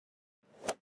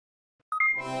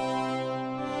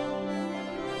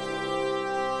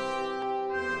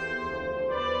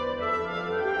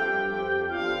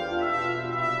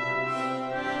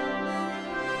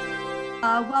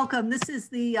Welcome. This is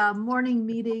the morning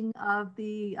meeting of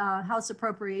the House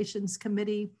Appropriations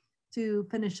Committee to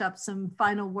finish up some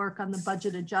final work on the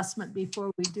budget adjustment before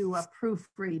we do a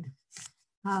proofread.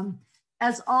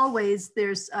 As always,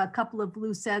 there's a couple of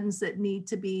loose ends that need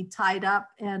to be tied up,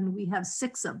 and we have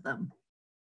 6 of them.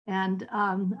 And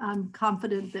I'm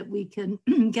confident that we can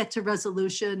get to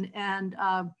resolution and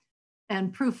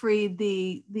proofread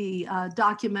the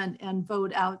document and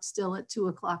vote out still at 2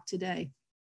 o'clock today.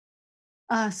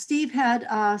 Steve had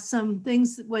some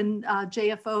things when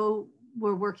JFO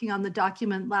were working on the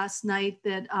document last night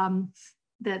that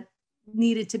that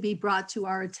needed to be brought to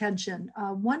our attention.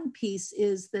 One piece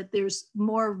is that there's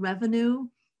more revenue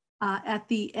at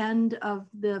the end of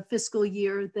the fiscal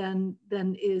year than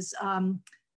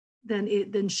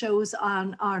shows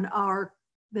on our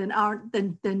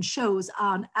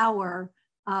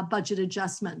budget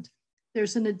adjustment.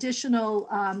 There's an additional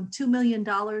 $2 million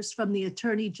from the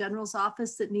Attorney General's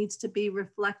office that needs to be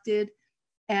reflected,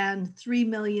 and $3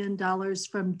 million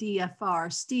from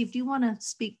DFR. Steve, do you want to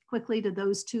speak quickly to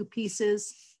those 2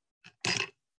 pieces?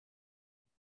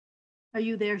 Are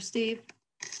you there, Steve?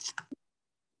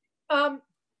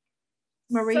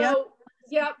 Maria? So,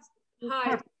 yep.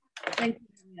 Hi. Thank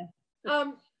you,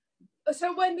 Maria.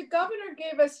 So when the governor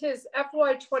gave us his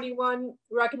FY21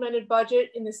 recommended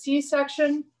budget in the C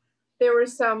section, there were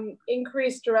some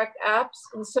increased direct apps.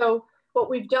 And so what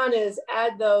we've done is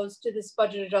add those to this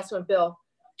budget adjustment bill.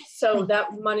 So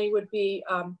that money would be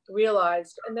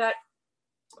realized. And that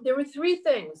there were 3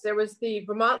 things. There was the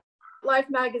Vermont Life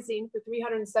magazine for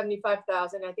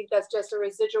 $375,000. I think that's just a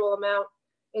residual amount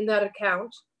in that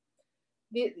account.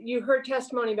 You heard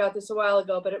testimony about this a while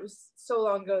ago, but it was so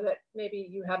long ago that maybe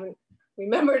you haven't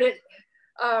remembered it.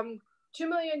 $2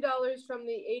 million from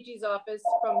the AG's office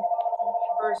from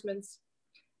reimbursements.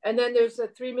 And then there's a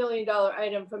 $3 million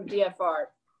item from DFR.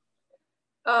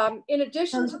 In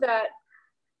addition to that,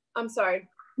 I'm sorry.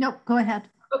 No, go ahead.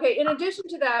 Okay, in addition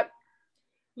to that,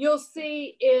 you'll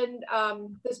see in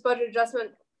this budget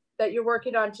adjustment that you're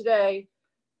working on today,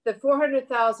 the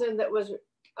 $400,000 that was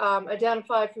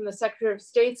identified from the Secretary of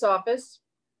State's office.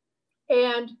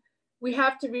 And we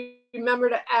have to remember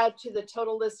to add to the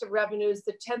total list of revenues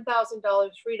the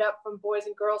 $10,000 freed up from Boys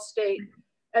and Girls State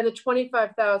and the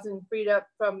 $25,000 freed up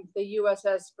from the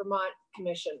USS Vermont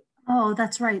Commission. Oh,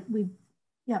 that's right.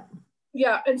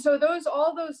 Yeah, and so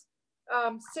all those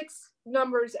 6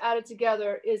 numbers added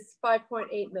together is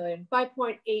 5.8 million,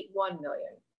 5.81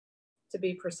 million to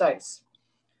be precise.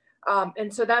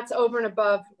 And so that's over and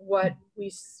above what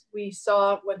we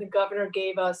saw when the governor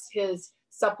gave us his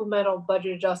supplemental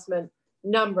budget adjustment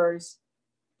numbers,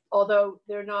 although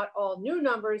they're not all new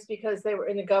numbers because they were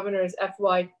in the governor's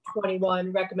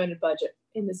FY21 recommended budget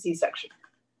in the C section.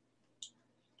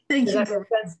 Thank you. Does that make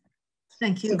sense?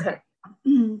 Thank you. Okay.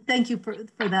 Thank you for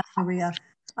that, Maria.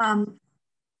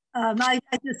 I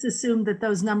just assumed that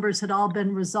those numbers had all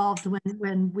been resolved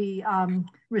when we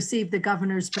received the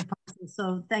governor's proposal.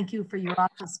 So thank you for your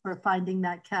office for finding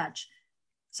that catch.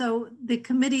 So the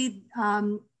committee,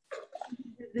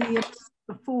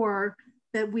 before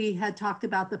that we had talked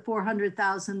about the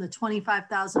 400,000, the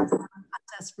 25,000 for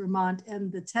Contest Vermont,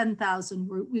 and the 10,000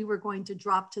 we were going to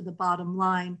drop to the bottom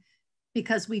line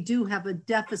because we do have a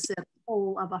deficit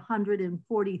hole of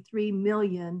 143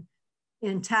 million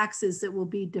in taxes that will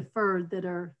be deferred that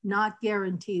are not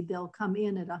guaranteed. They'll come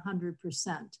in at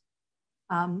 100%.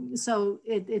 So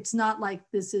it's not like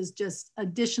this is just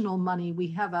additional money. We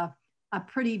have a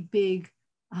pretty big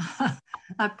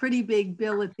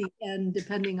bill at the end,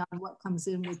 depending on what comes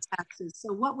in with taxes.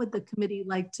 So what would the committee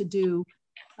like to do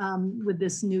with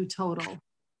this new total?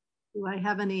 Do I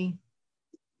have any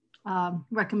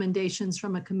recommendations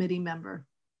from a committee member?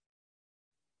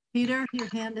 Peter, your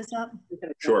hand is up.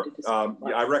 Sure. Yeah,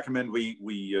 I recommend we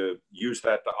use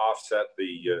that to offset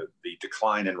the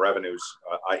decline in revenues,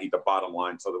 i.e. the bottom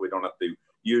line, so that we don't have to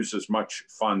use as much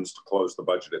funds to close the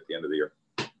budget at the end of the year.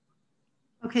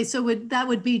 Okay, so that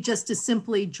would be just to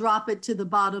simply drop it to the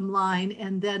bottom line,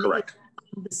 and then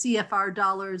the CFR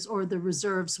dollars or the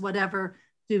reserves, whatever,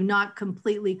 do not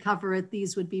completely cover it.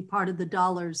 These would be part of the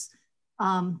dollars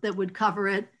that would cover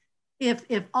it.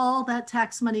 If all that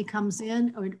tax money comes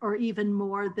in, or even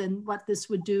more, then what this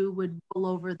would do would roll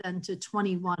over then to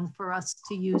 21 for us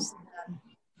to use.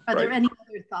 Are there any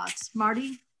other thoughts?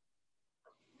 Marty?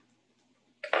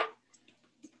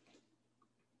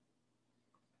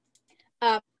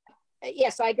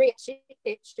 Yes, I agree.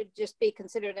 It should just be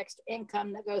considered extra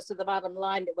income that goes to the bottom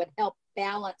line that would help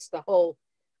balance the whole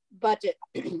budget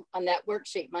on that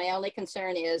worksheet. My only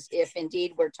concern is if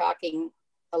indeed we're talking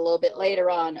a little bit later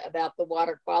on about the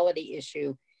water quality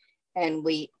issue, and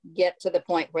we get to the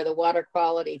point where the water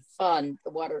quality fund,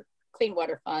 the clean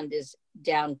water fund is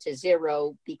down to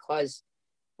zero because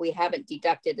we haven't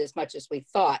deducted as much as we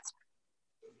thought,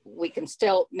 we can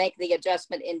still make the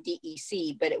adjustment in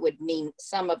DEC, but it would mean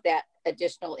some of that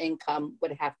additional income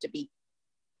would have to be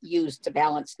used to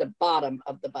balance the bottom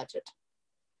of the budget,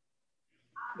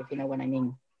 if you know what I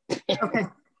mean. Okay.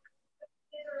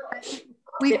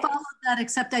 We followed that,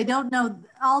 except I don't know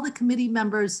all the committee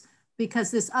members,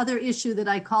 because this other issue that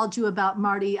I called you about,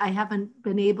 Marty, I haven't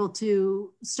been able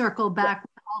to circle back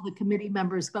with all the committee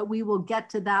members, but we will get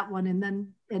to that one, and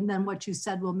then what you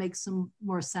said will make some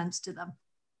more sense to them.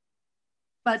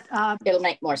 But it'll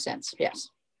make more sense, yes.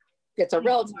 It's a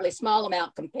relatively small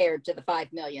amount compared to the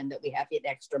 5 million that we have in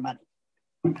extra money.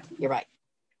 You're right.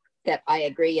 That I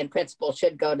agree in principle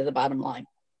should go to the bottom line.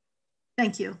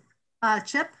 Thank you.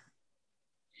 Chip?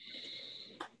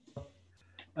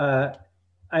 I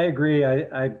agree.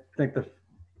 I think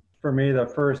for me, the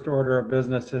first order of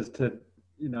business is to,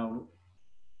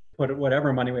 put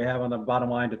whatever money we have on the bottom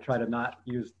line to try to not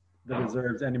use the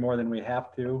reserves any more than we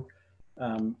have to.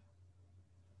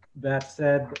 That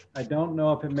said, I don't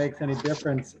know if it makes any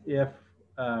difference if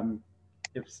the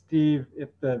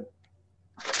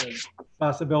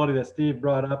possibility that Steve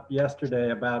brought up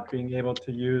yesterday about being able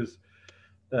to use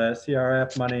the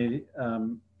CRF money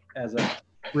as a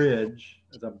bridge,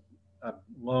 as a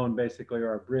loan basically,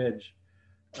 or a bridge,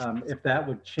 if that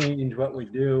would change what we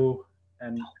do.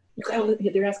 And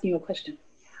they're asking you a question.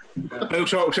 Oh,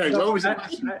 sorry. What was it?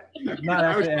 I'm not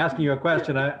actually asking you a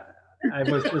question. I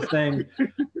was just saying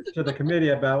to the committee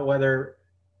about whether,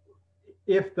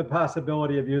 if the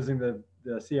possibility of using the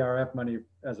CRF money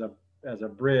as a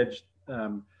bridge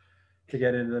to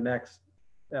get into the next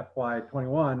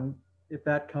FY21, if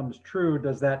that comes true,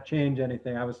 does that change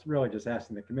anything? I was really just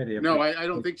asking the committee. No, I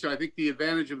don't think so. I think the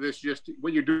advantage of this, just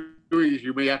what you're doing is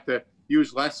you may have to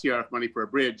use less CRF money for a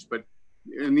bridge, but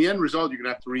in the end result, you're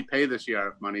gonna have to repay the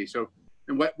CRF money. So,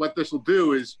 and what this will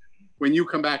do is, when you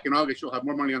come back in August, you'll have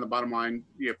more money on the bottom line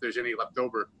if there's any left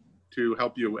over to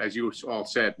help you, as you all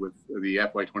said, with the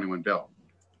FY21 bill.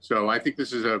 So I think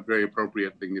this is a very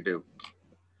appropriate thing to do.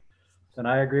 And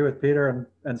I agree with Peter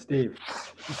and Steve.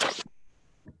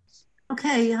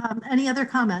 Okay, any other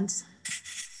comments?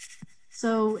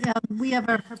 So we have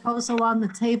a proposal on the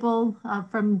table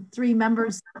from 3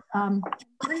 members.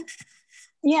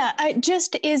 Yeah,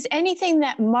 is anything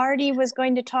that Marty was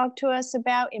going to talk to us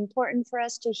about important for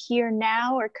us to hear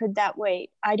now, or could that wait?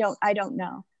 I don't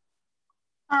know.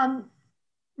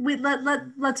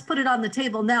 Let's put it on the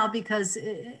table now, because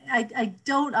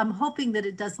I'm hoping that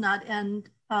it does not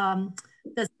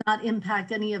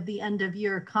impact any of the end of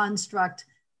year construct.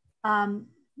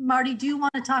 Marty, do you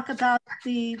want to talk about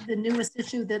the newest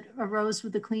issue that arose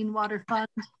with the Clean Water Fund?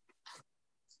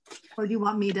 Or do you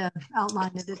want me to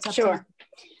outline it? It's up Sure.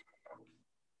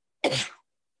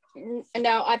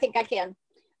 No, I think I can.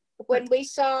 When we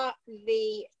saw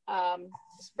the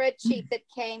spreadsheet that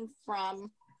came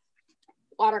from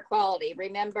water quality,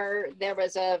 remember there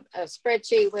was a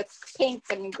spreadsheet with pink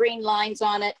and green lines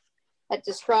on it that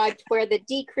described where the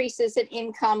decreases in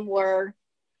income were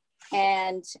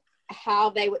and how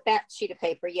they would, that sheet of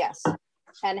paper, yes,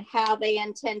 and how they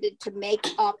intended to make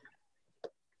up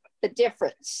the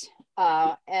difference,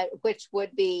 which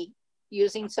would be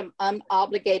using some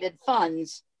unobligated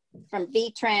funds from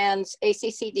VTrans,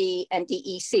 ACCD, and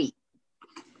DEC.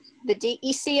 The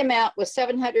DEC amount was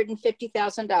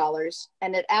 $750,000,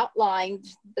 and it outlined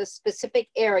the specific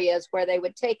areas where they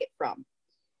would take it from.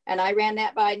 And I ran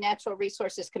that by Natural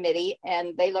Resources Committee,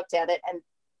 and they looked at it, and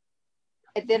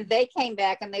then they came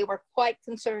back and they were quite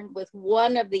concerned with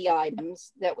one of the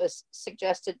items that was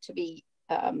suggested to be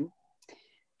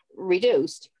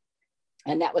reduced.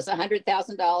 And that was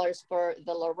 $100,000 for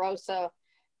the La Rosa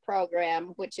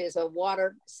program, which is a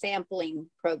water sampling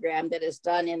program that is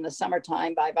done in the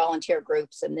summertime by volunteer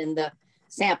groups. And then the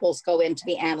samples go in to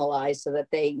be analyzed so that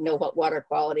they know what water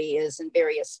quality is in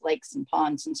various lakes and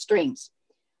ponds and streams.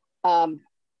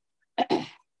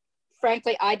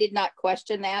 Frankly, I did not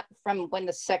question that from when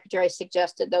the secretary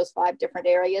suggested those 5 different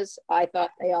areas. I thought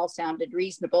they all sounded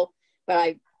reasonable, but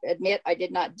I admit I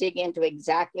did not dig into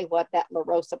exactly what that La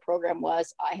Rosa program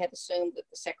was. I had assumed that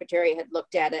the secretary had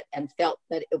looked at it and felt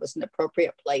that it was an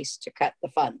appropriate place to cut the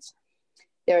funds.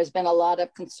 There has been a lot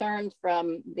of concern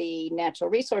from the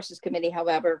Natural Resources Committee,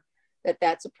 however, that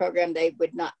that's a program they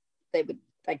would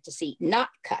like to see not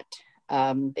cut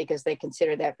because they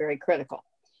consider that very critical.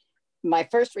 My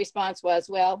first response was,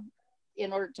 well,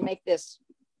 in order to make this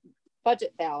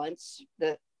budget balance,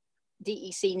 the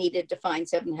DEC needed to find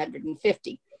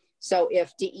 $750. So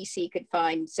if DEC could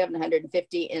find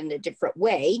 750 in a different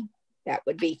way, that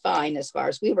would be fine as far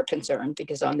as we were concerned,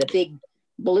 because on the big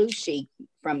blue sheet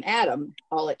from Adam,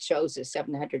 all it shows is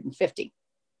 750.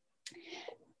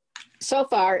 So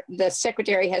far, the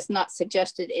secretary has not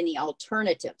suggested any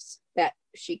alternatives that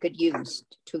she could use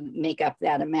to make up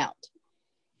that amount.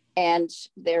 And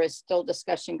there is still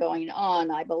discussion going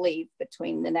on, I believe,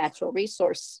 between the natural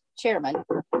resource chairman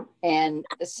and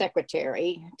the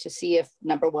secretary to see if,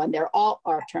 number one, there are all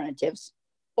alternatives,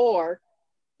 or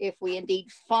if we indeed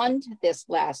fund this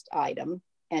last item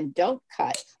and don't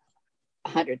cut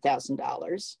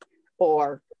 $100,000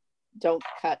 or don't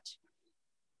cut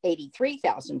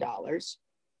 $83,000,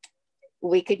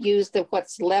 we could use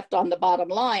what's left on the bottom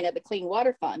line of the Clean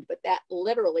Water Fund, but that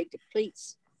literally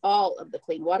depletes all of the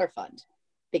Clean Water Fund,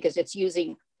 because it's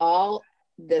using all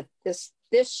this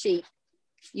sheet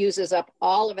uses up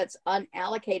all of its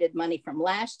unallocated money from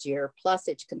last year plus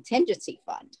its contingency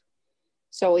fund.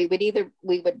 So we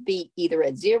would be either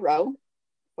at zero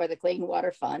for the Clean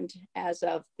Water Fund as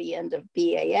of the end of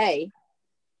BAA,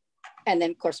 and then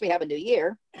of course we have a new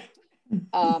year,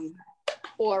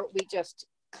 or we just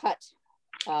cut,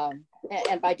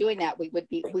 and by doing that we would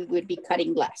be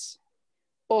cutting less.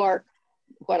 Or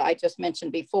what I just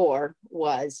mentioned before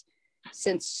was,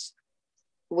 since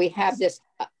we have this,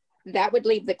 that would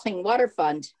leave the Clean Water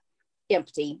Fund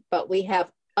empty, but we have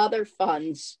other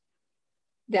funds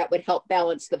that would help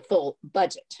balance the full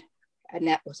budget. And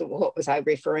that was, what was I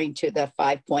referring to, the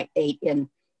 5.8 in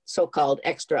so-called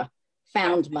extra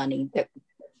found money that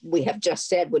we have just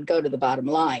said would go to the bottom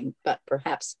line, but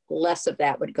perhaps less of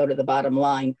that would go to the bottom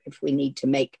line if we need to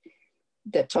make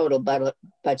the total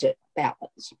budget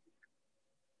balance.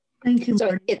 Thank you.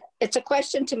 So it's a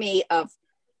question to me of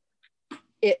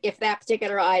if that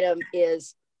particular item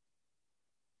is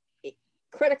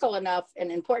critical enough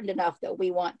and important enough that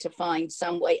we want to find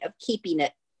some way of keeping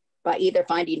it by either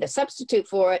finding a substitute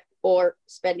for it or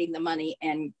spending the money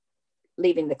and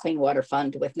leaving the Clean Water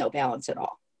Fund with no balance at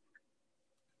all.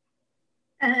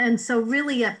 And so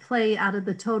really at play out of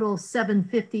the total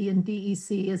 750 in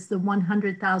DEC is the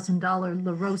 $100,000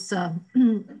 La Rosa.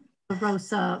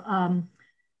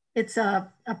 It's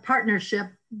a partnership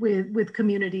with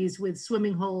communities, with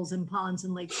swimming holes and ponds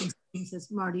and lakes and streams,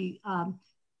 as Marty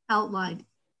outlined.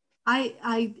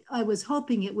 I was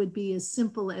hoping it would be as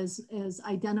simple as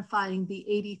identifying the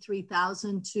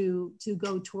 83,000 to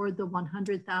go toward the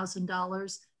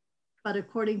 $100,000. But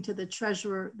according to the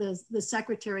treasurer, the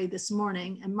secretary this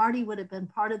morning, and Marty would have been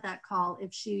part of that call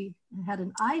if she had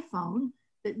an iPhone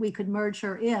that we could merge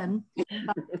her in.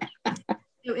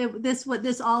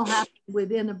 This all happened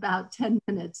within about 10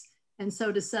 minutes. And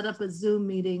so to set up a Zoom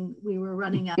meeting, we were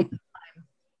running out of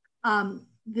time.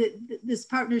 This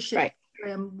partnership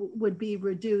program would be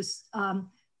reduced,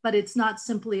 but it's not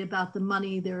simply about the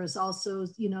money. There is also,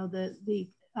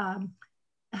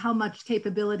 how much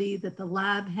capability that the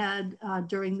lab had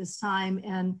during this time,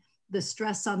 and the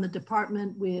stress on the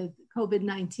department with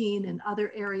COVID-19 and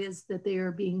other areas that they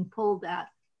are being pulled at.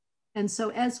 And so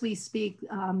as we speak,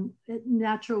 the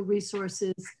Natural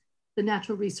Resources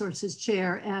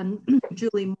Chair and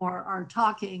Julie Moore are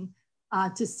talking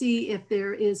to see if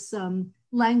there is some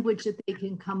language that they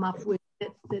can come up with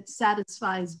that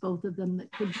satisfies both of them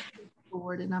that could move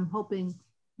forward. And I'm hoping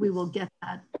we will get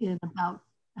that in about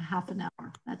a half an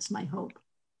hour. That's my hope.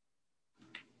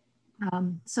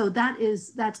 So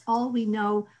that's all we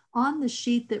know. On the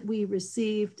sheet that we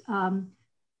received,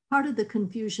 part of the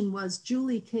confusion was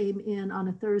Julie came in on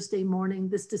a Thursday morning.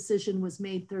 This decision was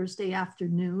made Thursday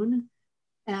afternoon.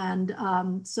 And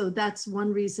so that's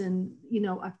one reason,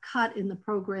 a cut in the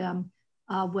program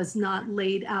was not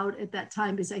laid out at that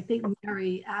time, because I think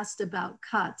Mary asked about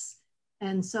cuts.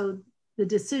 And so the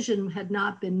decision had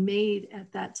not been made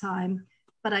at that time.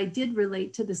 But I did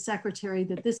relate to the secretary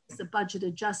that this is a budget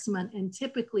adjustment, and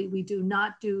typically we do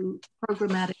not do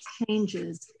programmatic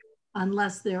changes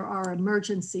unless there are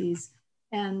emergencies.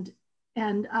 And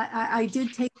I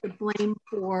did take the blame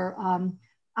for,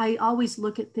 I always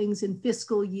look at things in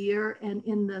fiscal year, and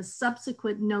in the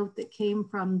subsequent note that came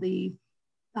from the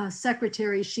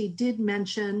secretary, she did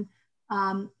mention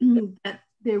that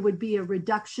there would be a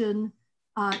reduction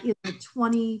in the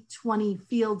 2020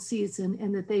 field season,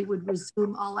 and that they would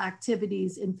resume all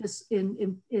activities in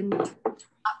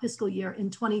fiscal year in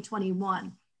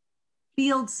 2021.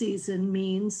 Field season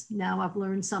means, now I've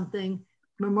learned something,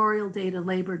 Memorial Day to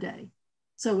Labor Day.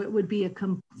 So it would be a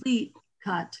complete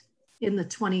cut in the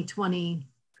 2020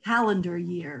 calendar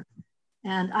year.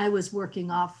 And I was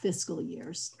working off fiscal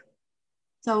years.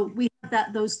 So we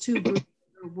have those two groups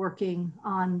are working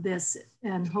on this,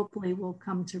 and hopefully we'll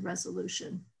come to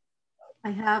resolution. I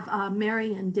have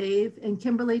Mary and Dave. And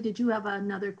Kimberly, did you have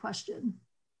another question?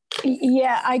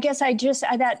 Yeah, I guess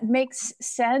that makes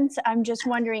sense. I'm just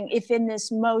wondering if in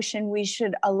this motion we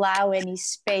should allow any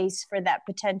space for that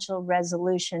potential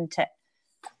resolution to.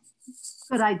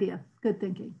 Good idea. Good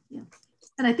thinking. Yeah.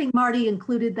 And I think Marty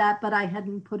included that, but I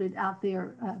hadn't put it out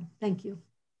there. Thank you.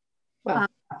 Well,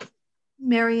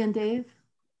 Mary and Dave.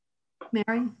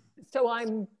 Mary? So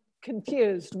I'm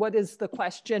confused. What is the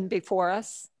question before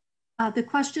us? The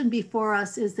question before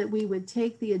us is that we would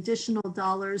take the additional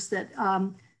dollars that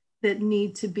that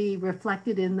need to be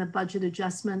reflected in the budget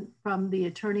adjustment from the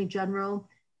Attorney General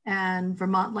and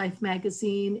Vermont Life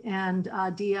Magazine and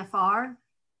DFR,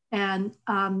 and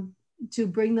to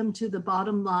bring them to the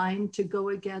bottom line to go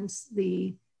against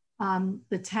the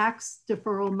tax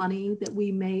deferral money that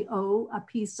we may owe a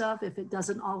piece of if it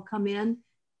doesn't all come in.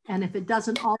 And if it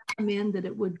doesn't all come in, that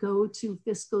it would go to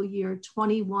fiscal year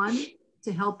 21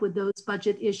 to help with those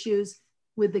budget issues,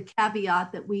 with the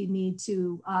caveat that we need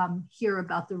to hear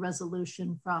about the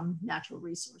resolution from Natural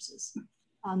Resources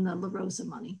on the La Rosa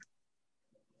money.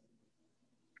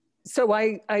 So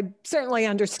I certainly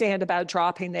understand about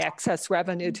dropping the excess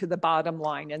revenue to the bottom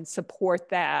line and support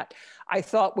that. I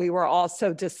thought we were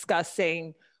also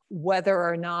discussing whether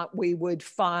or not we would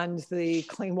fund the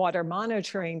Clean Water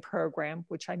Monitoring Program,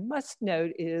 which I must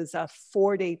note is a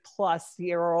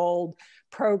 40-plus-year-old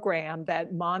program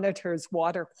that monitors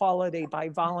water quality by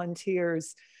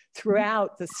volunteers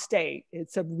throughout the state.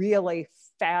 It's a really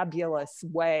fabulous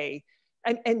way.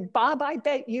 And Bob, I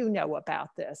bet you know about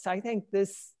this. I think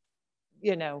this,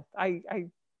 you know, I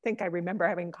think I remember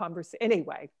having conversation.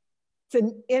 Anyway, it's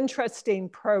an interesting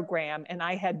program, and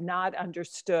I had not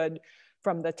understood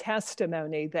from the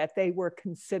testimony that they were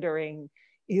considering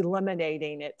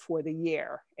eliminating it for the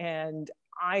year. And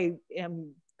I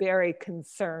am very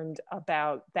concerned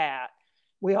about that.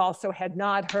 We also had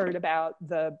not heard about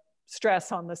the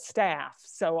stress on the staff.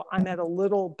 So I'm at a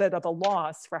little bit of a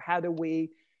loss for how do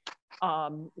we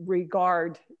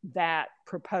regard that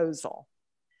proposal.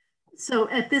 So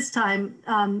at this time,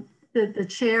 the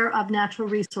chair of Natural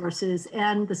Resources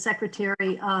and the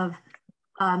secretary of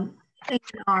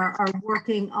are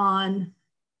working on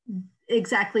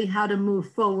exactly how to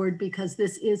move forward, because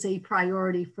this is a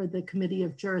priority for the Committee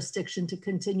of Jurisdiction to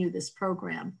continue this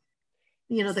program.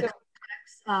 You know, the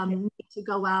contracts need to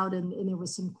go out, and there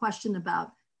was some question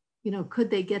about, you know, could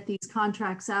they get these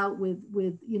contracts out with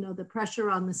you know, the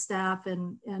pressure on the staff,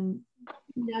 and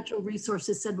Natural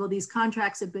Resources said, well, these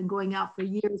contracts have been going out for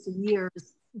years and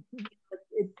years.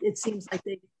 It seems like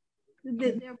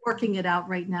they're working it out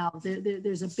right now.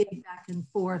 There's a big back and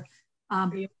forth.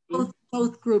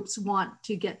 Both groups want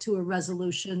to get to a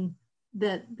resolution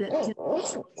that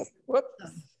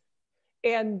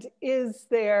And is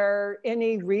there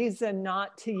any reason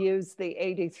not to use the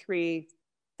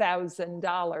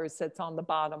 $83,000 that's on the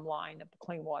bottom line of the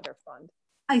Clean Water Fund?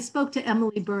 I spoke to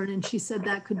Emily Byrne, and she said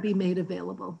that could be made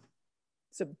available.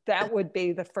 So that would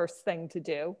be the first thing to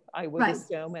do, I would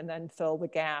assume, and then fill the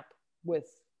gap with,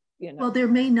 you know. Well, there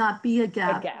may not be a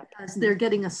gap because they're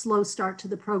getting a slow start to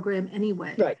the program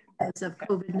anyway, because of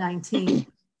COVID-19.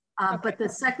 But the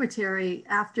secretary,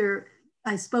 after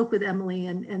I spoke with Emily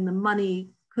and the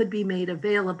money could be made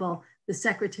available, the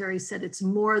secretary said it's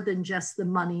more than just the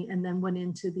money, and then went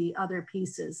into the other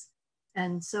pieces.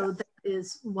 And so that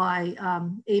is why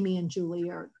Amy and Julie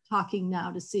are talking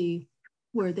now to see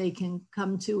where they can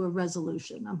come to a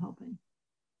resolution, I'm hoping.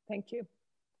 Thank you.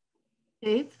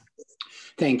 Dave?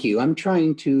 Thank you. I'm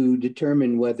trying to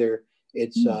determine whether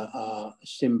it's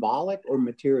symbolic or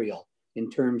material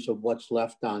in terms of what's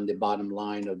left on the bottom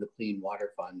line of the Clean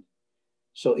Water Fund.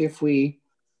 So if we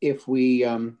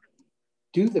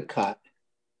do the cut,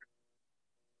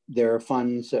 there are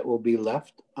funds that will be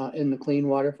left in the Clean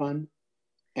Water Fund.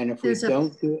 And if we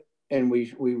don't do it and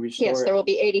we restore yes, there will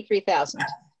be 83,000.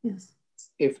 Yes.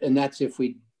 And that's if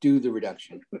we do the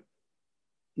reduction.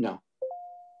 No.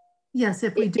 Yes,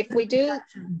 if we do.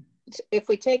 If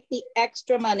we take the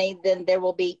extra money, then there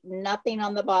will be nothing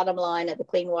on the bottom line of the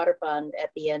Clean Water Fund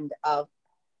at the end of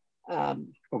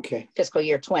fiscal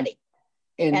year 20.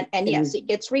 And yes, it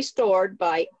gets restored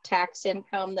by tax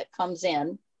income that comes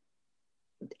in.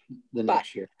 The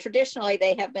next year. Traditionally,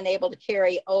 they have been able to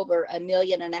carry over $1.5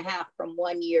 million from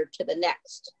one year to the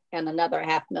next, and another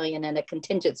 $500,000 in a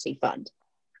contingency fund.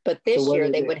 But this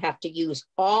year they would have to use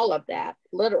all of that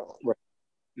literally. Right.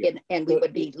 Yeah. And we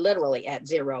would be literally at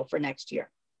zero for next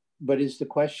year. But is the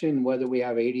question whether we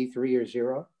have 83 or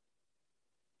zero?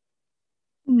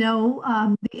 No,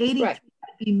 the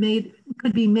 83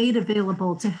 could be made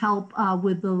available to help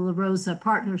with the La Rosa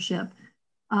partnership.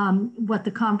 What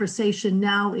the conversation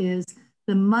now is,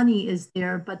 the money is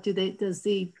there, but does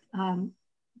the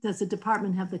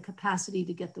department have the capacity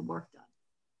to get the work done?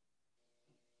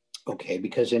 Okay,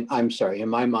 because I'm sorry, in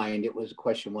my mind, it was a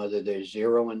question whether there's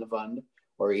 0 in the fund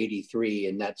or 83,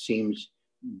 and that seems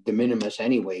de minimis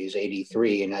anyways,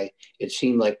 83. And it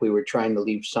seemed like we were trying to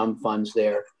leave some funds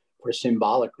there for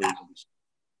symbolic reasons.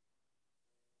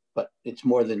 But it's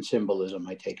more than symbolism,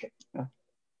 I take it. Yeah.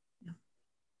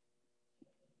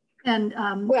 And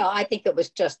well, I think it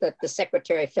was just that the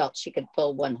secretary felt she could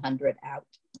pull 100 out,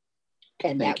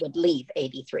 and that would leave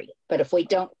 83. But if we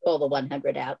don't pull the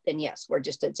 100 out, then yes, we're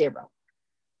just at 0.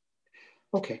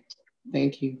 Okay,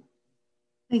 thank you.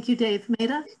 Thank you, Dave.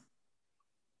 Maida?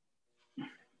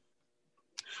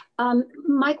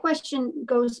 My question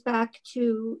goes back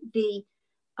to the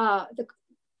I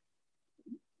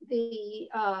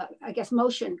guess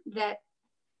motion that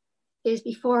is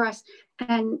before us,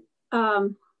 and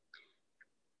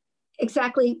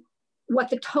exactly what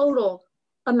the total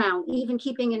amount, even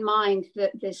keeping in mind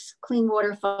that this Clean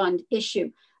Water Fund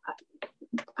issue.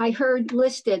 I heard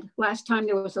listed last time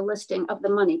there was a listing of the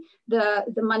money, the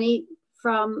money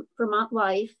from Vermont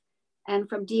Life and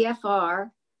from DFR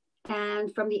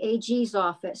and from the AG's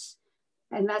office.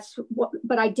 And that's what,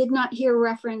 but I did not hear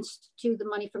reference to the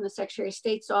money from the Secretary of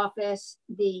State's office,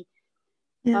 the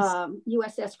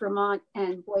USS Vermont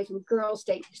and Boys and Girls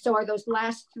State. So are those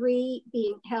last 3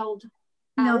 being held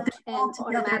out and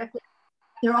automatically?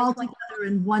 They're all together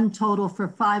in one total for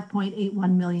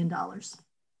 $5.81 million.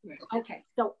 Okay,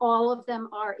 so all of them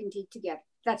are indeed together.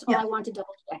 That's all I want to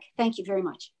double check. Thank you very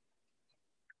much.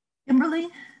 Kimberly?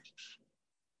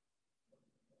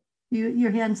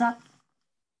 Your hand's up.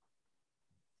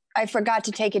 I forgot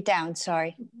to take it down,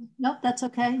 sorry. Nope, that's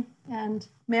okay. And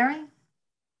Mary?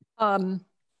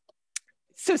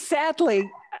 So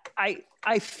sadly,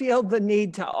 I feel the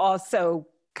need to also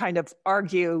kind of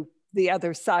argue the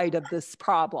other side of this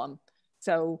problem.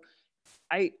 So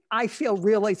I feel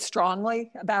really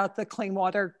strongly about the clean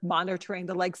water monitoring,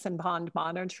 the lakes and pond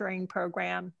monitoring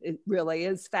program. It really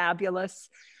is fabulous.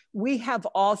 We have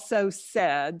also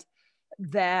said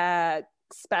that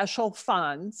special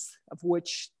funds, of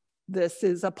which this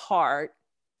is a part,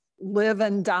 live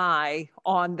and die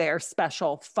on their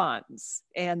special funds,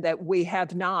 and that we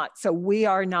have not. So we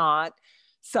are not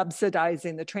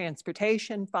subsidizing the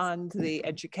transportation fund, the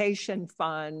education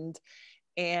fund,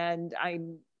 and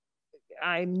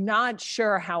I'm not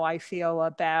sure how I feel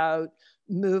about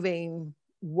moving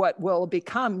what will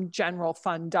become general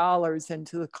fund dollars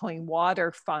into the clean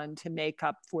water fund to make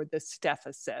up for this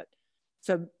deficit.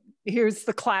 So here's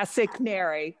the classic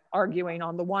Mary arguing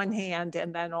on the one hand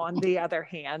and then on the other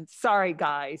hand. Sorry,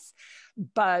 guys,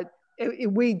 but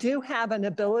we do have an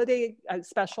ability,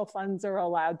 special funds are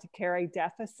allowed to carry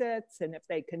deficits, and if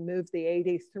they can move the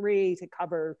 83 to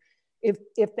cover,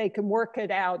 if they can work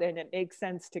it out and it makes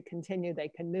sense to continue, they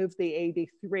can move the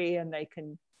 83 and they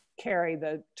can carry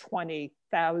the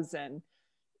 20,000,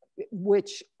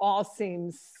 which all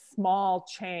seems small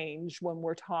change when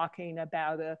we're talking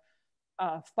about a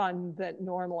fund that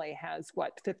normally has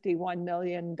what, $51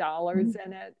 million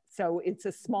in it. So it's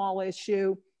a small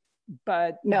issue,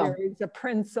 but there is a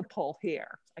principle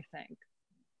here, I think.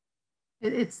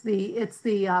 It's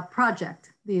the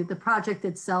project, the project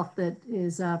itself that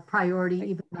is a priority,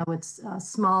 even though it's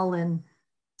small in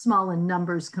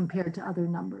numbers compared to other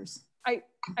numbers.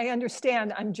 I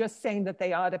understand. I'm just saying that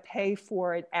they ought to pay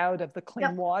for it out of the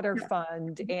Clean Water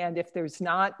Fund, and if there's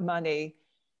not money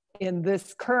in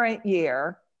this current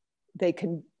year, they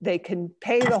can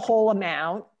pay the whole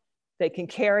amount. They can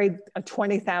carry a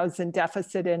 20,000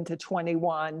 deficit into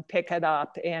 21, pick it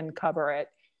up and cover it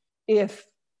if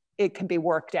it can be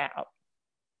worked out.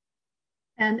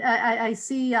 And I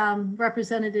see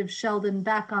Representative Sheldon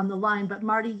back on the line, but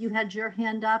Marty, you had your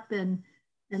hand up, and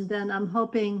then I'm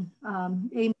hoping,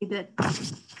 Amy, that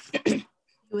you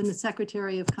and the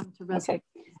Secretary have come to resolution.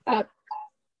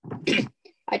 Okay.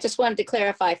 I just wanted to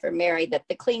clarify for Mary that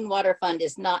the Clean Water Fund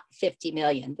is not 50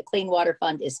 million. The Clean Water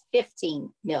Fund is 15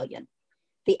 million.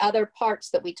 The other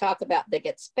parts that we talk about that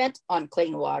get spent on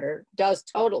clean water does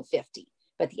total 50,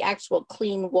 but the actual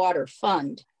Clean Water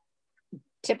Fund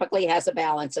typically has a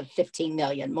balance of 15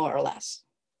 million, more or less.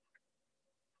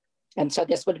 And so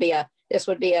this would be a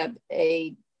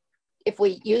if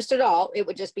we used it all, it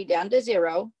would just be down to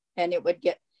 0, and it would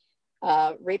get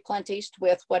replenished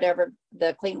with whatever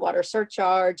the clean water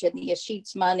surcharge and the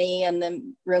sheets money and the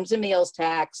rooms and meals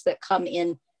tax that come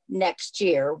in next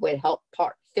year would help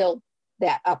fill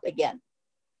that up again.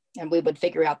 And we would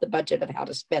figure out the budget of how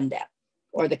to spend that,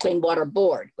 or the Clean Water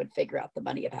Board would figure out the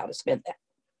money of how to spend that.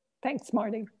 Thanks,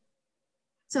 Marty.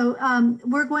 So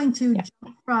we're going to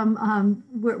jump from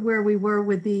where we were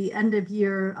with the end of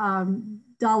year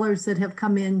dollars that have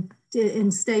come in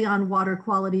and stay on water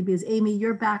quality, because Amy,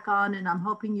 you're back on, and I'm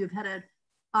hoping you've had an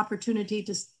opportunity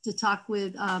to talk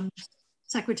with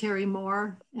Secretary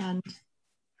Moore and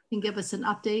can give us an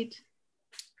update.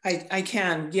 I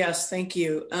can, yes, thank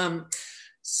you.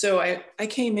 So I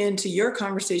came into your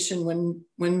conversation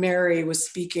when Mary was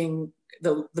speaking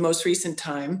the most recent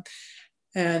time.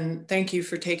 And thank you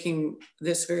for taking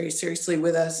this very seriously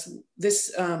with us.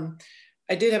 This,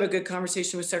 I did have a good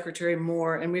conversation with Secretary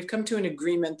Moore, and we've come to an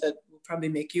agreement that will probably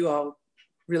make you all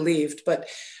relieved. But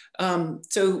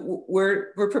so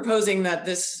we're proposing that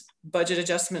this budget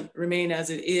adjustment remain as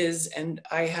it is, and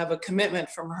I have a commitment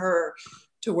from her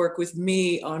to work with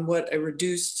me on what a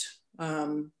reduced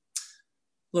La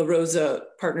Rosa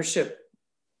partnership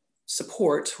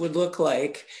support would look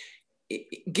like,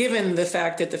 given the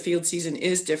fact that the field season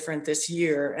is different this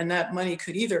year, and that money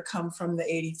could either come from the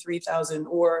 83,000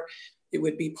 or it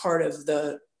would be part of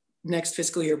the next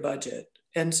fiscal year budget.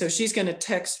 And so she's going to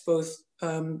text both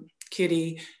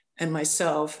Kitty and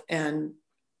myself and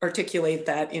articulate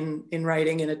that in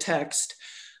writing in a text.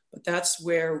 But that's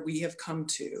where we have come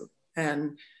to.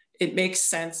 And it makes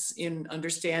sense in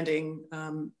understanding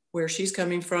where she's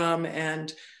coming from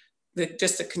and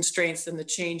just the constraints and the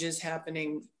changes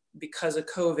happening because of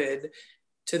COVID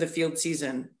to the field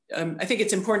season. I think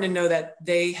it's important to know that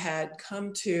they had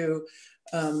come to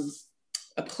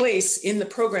a place in the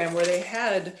program where they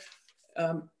had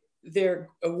their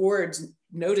awards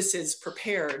notices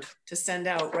prepared to send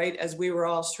out right as we were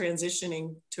all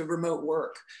transitioning to remote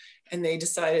work. And they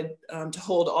decided to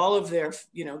hold all of their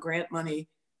grant money.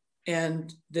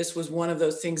 And this was one of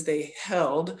those things they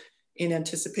held in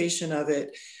anticipation of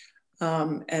it.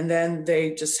 And then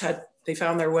they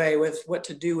found their way with what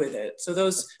to do with it. So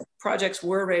those projects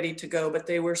were ready to go, but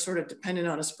they were sort of dependent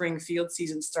on a spring field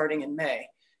season starting in May.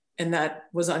 And that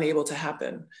was unable to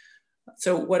happen.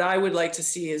 So what I would like to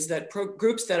see is that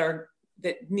groups that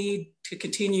need to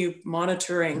continue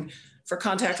monitoring for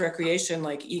contact recreation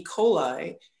like E.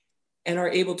 coli and are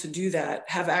able to do that,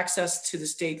 have access to the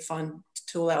state fund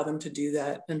to allow them to do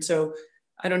that. And so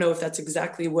I don't know if that's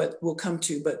exactly what we'll come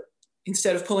to, but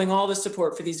instead of pulling all the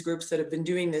support for these groups that have been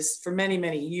doing this for many,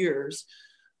 many years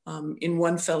in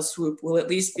one fell swoop, we'll at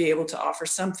least be able to offer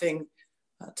something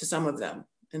to some of them.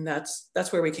 And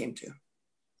that's where we came to.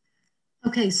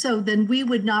 Okay, so then we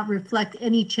would not reflect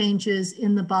any changes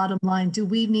in the bottom line. Do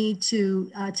we need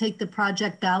to take the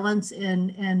project balance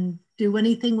and do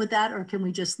anything with that, or can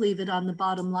we just leave it on the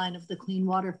bottom line of the Clean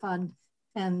Water Fund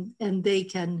and they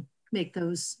can make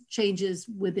those changes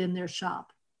within their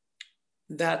shop?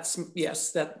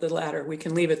 Yes, the latter. We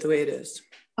can leave it the way it is.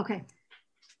 Okay.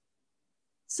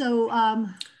 So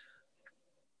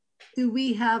do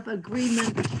we have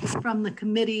agreement from the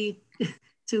committee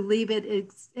to leave it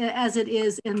as it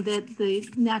is, and that the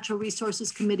Natural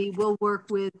Resources Committee will work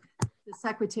with the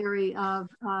Secretary of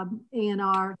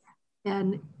A&R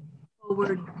and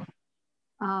forward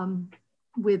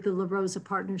with the La Rosa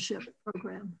Partnership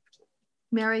Program?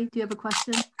 Mary, do you have a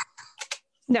question?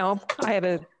 No, I have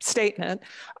a statement.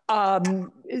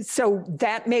 So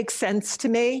that makes sense to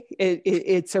me.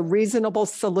 It's a reasonable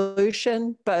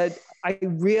solution, but I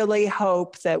really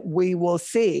hope that we will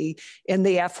see in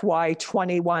the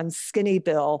FY21 skinny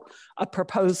bill a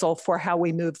proposal for how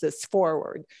we move this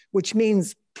forward, which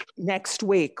means next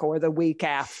week or the week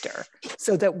after,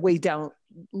 so that we don't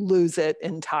lose it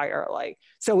entirely.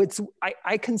 So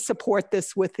I can support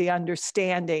this with the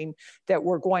understanding that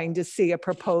we're going to see a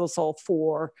proposal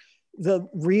for the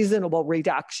reasonable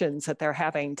reductions that they're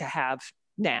having to have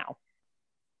now.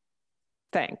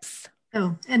 Thanks.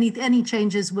 Oh, any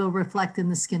changes will reflect in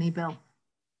the skinny bill.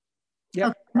 Yep.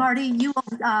 Okay, Marty, you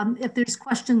will, if there's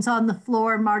questions on the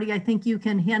floor, Marty, I think you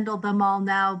can handle them all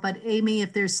now, but Amy,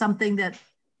 if there's something that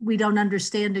we don't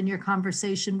understand in your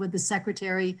conversation with the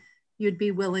secretary, you'd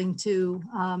be willing to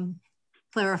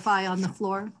clarify on the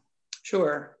floor?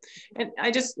 Sure. And I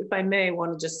just, if I may,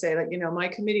 want to just say that, my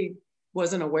committee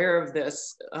wasn't aware of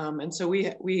this. And so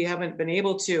we haven't been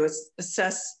able to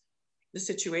assess the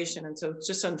situation. And so it's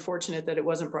just unfortunate that it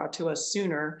wasn't brought to us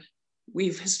sooner.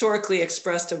 We've historically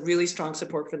expressed a really strong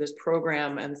support for this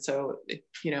program. And so,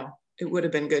 it would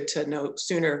have been good to know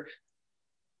sooner.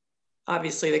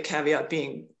 Obviously the caveat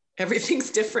being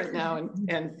everything's different now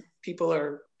and people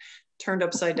are turned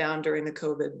upside down during the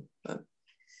COVID. But.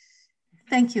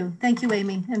 Thank you,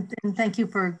 Amy. And thank you,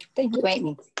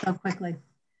 Amy, so quickly.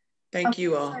 Thank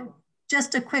you all. So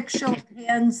just a quick show of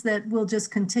hands that we'll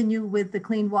just continue with the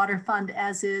Clean Water Fund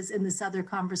as is, and this other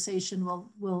conversation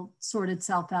will sort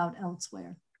itself out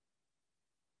elsewhere.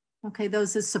 Okay,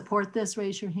 those that support this,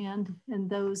 raise your hand. And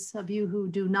those of you who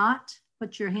do not,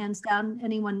 put your hands down.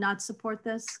 Anyone not support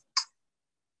this?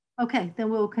 Okay, then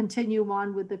we'll continue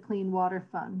on with the Clean Water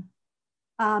Fund.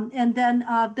 And then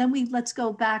let's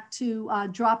go back to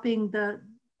dropping the,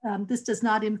 this does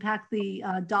not impact the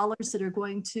dollars that are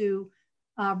going to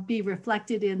be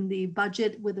reflected in the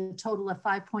budget with a total of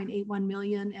 5.81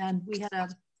 million. And we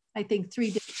had, I think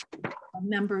 3 different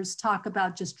members talk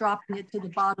about just dropping it to the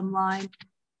bottom line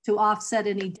to offset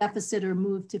any deficit or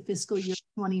move to fiscal year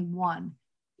 21.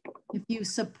 If you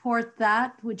support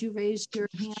that, would you raise your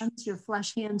hands, your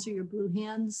flesh hands or your blue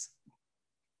hands?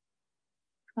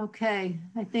 Okay,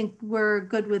 I think we're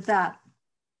good with that.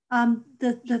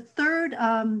 The third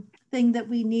thing that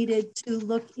we needed to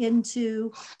look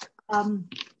into,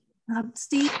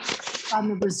 Steve, on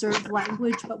the reserve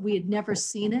language, but we had never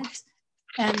seen it.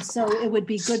 And so it would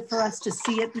be good for us to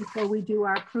see it before we do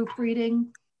our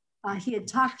proofreading. He had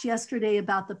talked yesterday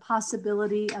about the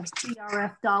possibility of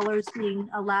CRF dollars being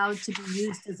allowed to be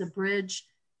used as a bridge.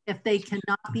 If they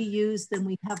cannot be used, then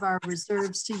we have our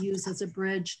reserves to use as a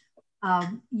bridge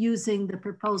using the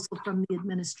proposal from the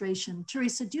administration.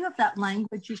 Teresa, do you have that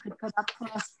language you could put up for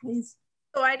us, please?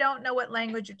 So I don't know what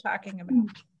language you're talking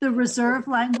about. The reserve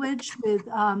language with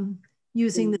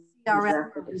using the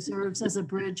CRF reserves as a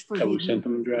bridge for we sent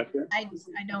them a draft yet? I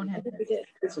don't have it.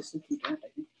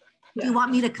 Do you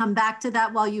want me to come back to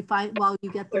that while you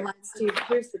get the language? Steve,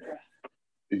 here's the draft.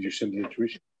 Did you send it to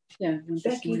Teresa? Yeah,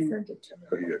 Becky sent it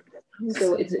to me. Oh,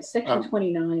 so it's at section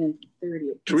 29 and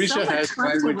 30. Teresa has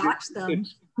language. Them.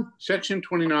 Section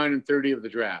 29 and 30 of the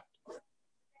draft.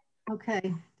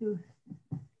 Okay.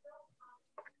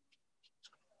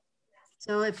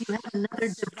 So if you have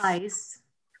another device,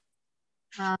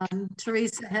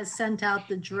 Teresa has sent out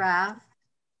the draft,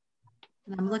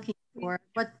 and I'm looking for it.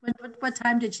 What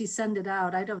time did she send it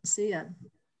out? I don't see it.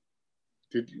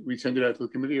 Did we send it out to the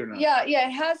committee or not? Yeah,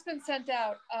 it has been sent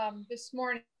out this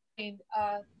morning. We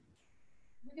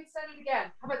can send it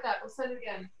again. How about that? We'll send it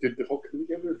again. Did the whole committee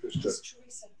get it or just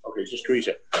Teresa? Okay, just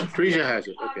Teresa. Teresa has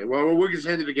it. Okay, well, we're gonna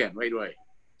send it again right away.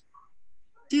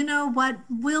 Do you know what?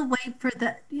 We'll wait for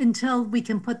that until we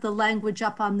can put the language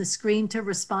up on the screen to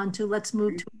respond to. Let's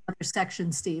move to another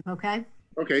section, Steve, okay?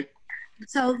 Okay.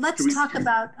 So let's talk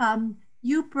about,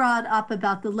 you brought up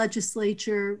about the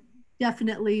legislature.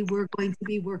 Definitely we're going to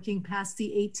be working past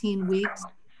the 18 weeks.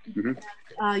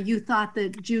 Mm-hmm. You thought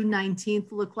that June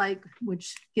 19th looked like,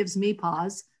 which gives me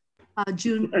pause.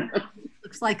 June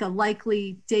looks like a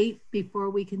likely date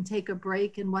before we can take a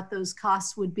break and what those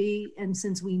costs would be. And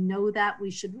since we know that,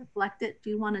 we should reflect it. Do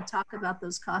you want to talk about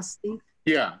those costs, Steve?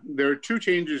 Yeah, there are 2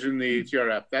 changes in the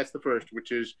CRF. That's the first,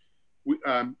 which is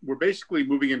we're basically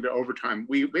moving into overtime.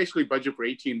 We basically budget for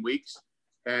 18 weeks,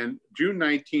 and June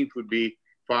 19th would be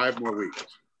 5 more weeks.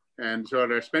 And so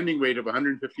at our spending rate of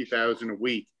 $150,000 a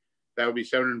week, that would be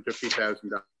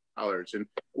 $750,000. And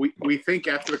we think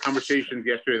after the conversation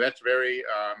yesterday, that's very,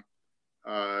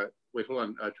 wait, hold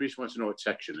on. Teresa wants to know what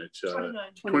section. It's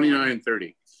 29 and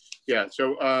 30. Yeah,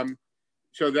 so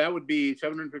so that would be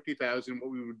 $750,000.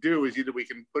 What we would do is either we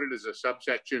can put it as a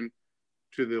subsection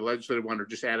to the legislative one or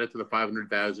just add it to the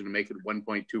 $500,000 and make it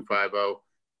 1.250.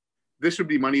 This would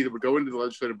be money that would go into the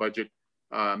legislative budget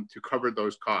to cover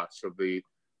those costs of the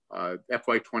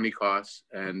FY20 costs,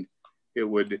 and it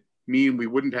would mean we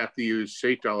wouldn't have to use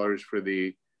state dollars for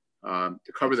the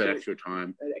to cover that extra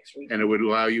time, and it would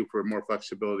allow you for more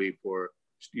flexibility for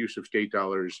use of state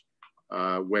dollars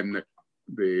when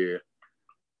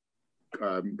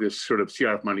this sort of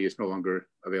CRF money is no longer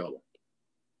available.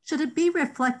 Should it be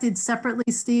reflected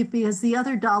separately, Steve? Because the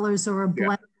other dollars are a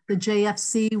blend. Yeah. The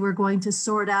JFC we're going to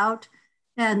sort out,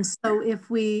 and so if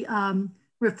we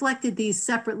reflected these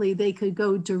separately, they could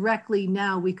go directly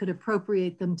now. We could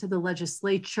appropriate them to the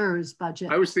legislature's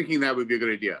budget. I was thinking that would be a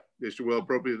good idea, is to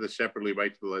appropriate this separately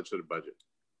right to the legislative budget.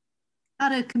 How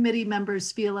do committee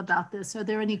members feel about this? Are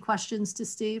there any questions to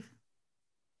Steve?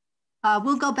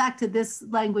 We'll go back to this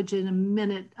language in a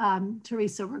minute.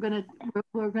 Teresa, we're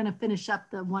gonna finish up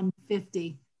the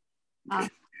 150.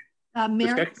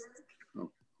 Mary,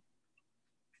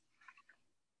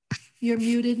 you're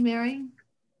muted, Mary.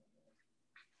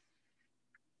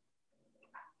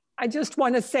 I just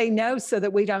want to say no so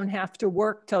that we don't have to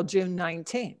work till June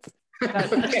 19th.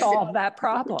 That solve that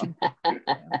problem.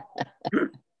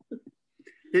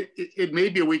 It may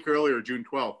be a week earlier, June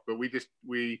 12th, but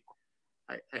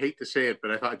I hate to say it,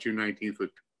 but I thought June 19th was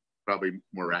probably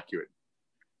more accurate.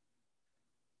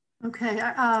 Okay,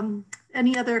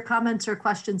 any other comments or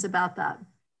questions about that?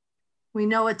 We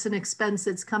know it's an expense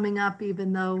that's coming up,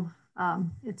 even though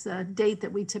it's a date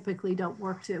that we typically don't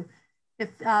work to.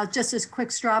 if just as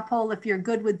quick straw poll, if you're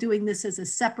good with doing this as a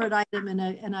separate item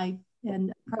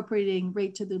and appropriating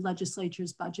rate to the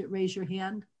legislature's budget, raise your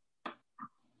hand.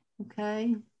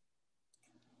 Okay.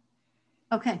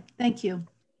 Okay, thank you.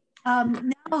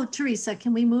 Now, Teresa,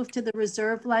 can we move to the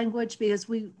reserve language? Because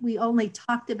we only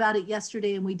talked about it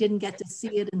yesterday and we didn't get to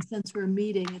see it. And since we're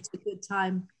meeting, it's a good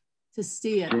time to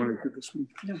see it. You want to do this one?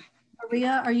 No.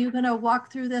 Maria, are you going to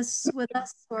walk through this with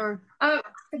us? Or I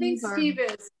think Steve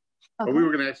is. Okay. Well, we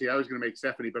were going to actually, I was going to make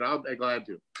Stephanie, but I'll be glad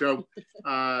to. So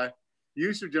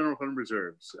use of general fund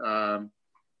reserves.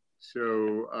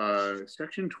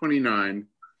 Section 29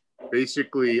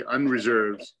 basically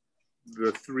unreserves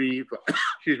the three,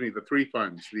 excuse me, the three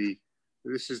funds.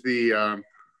 This is the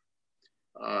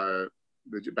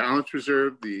balance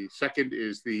reserve. The second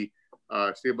is the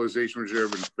stabilization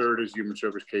reserve, and third is human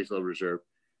service caseload reserve.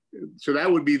 So that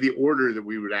would be the order that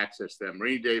we would access them: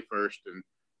 rainy day first, and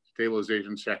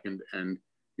stabilization second, and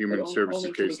human services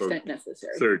caseload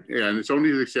third. Yeah, and it's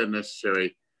only to the extent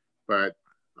necessary, but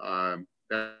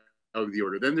that would be the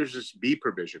order. Then there's this B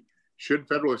provision. Should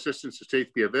federal assistance to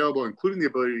states be available, including the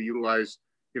ability to utilize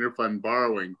interfund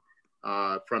borrowing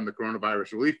from the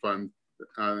Coronavirus Relief Fund,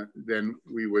 then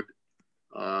we would,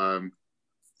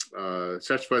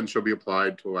 such funds shall be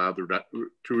applied to allow to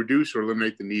reduce or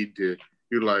eliminate the need to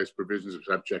utilize provisions of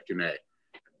subsection A.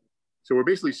 So we're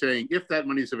basically saying, if that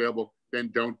money is available, then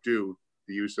don't do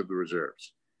the use of the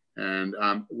reserves. And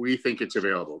we think it's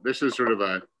available. This is sort of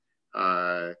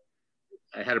I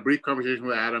had a brief conversation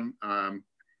with Adam,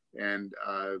 and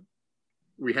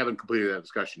we haven't completed that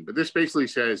discussion. But this basically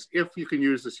says, if you can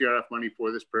use the CRF money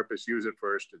for this purpose, use it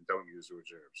first and don't use the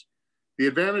reserves. The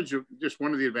advantage of, just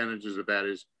one of the advantages of that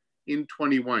is in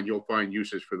 21, you'll find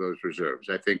uses for those reserves.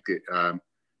 I think,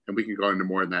 and we can go into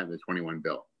more than that in the 21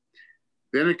 bill.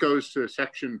 Then it goes to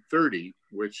section 30,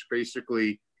 which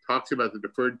basically talks about the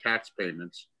deferred tax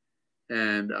payments.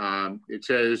 And it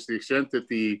says the extent that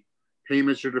the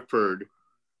payments are deferred,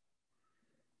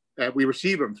 that we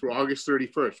receive them through August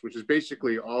 31st, which is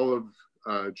basically all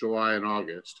of July and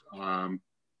August.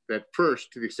 That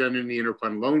first, to the extent any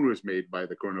interfund loan was made by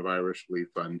the Coronavirus Relief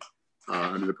Fund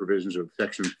under the provisions of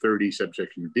section 30,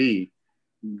 subsection B,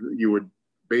 you would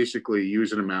basically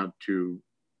use an amount to,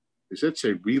 does it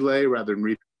say relay rather than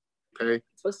repay? It's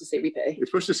supposed to say repay. It's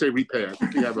supposed to say repay. I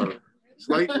think we have a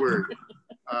slight word.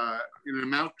 In an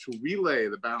amount to relay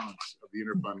the balance of the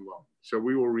interfund loan. So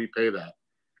we will repay that.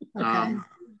 Okay.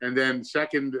 And then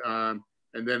second, and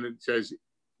then it says,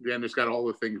 then it's got all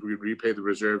the things we repay the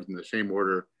reserves in the same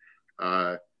order.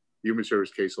 Human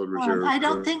service caseload reserve. I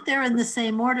don't think they're in the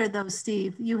same order though,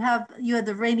 Steve. You have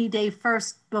the rainy day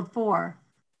first before.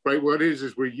 Right, what it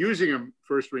is we're using them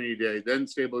first rainy day, then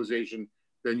stabilization,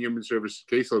 then human service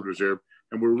caseload reserve,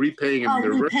 and we're repaying them in the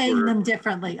reverse order. Repaying them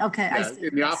differently. Okay, yeah, I see.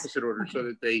 In the opposite order, okay. So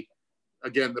that they,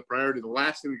 again, the priority, the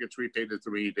last thing that gets repaid is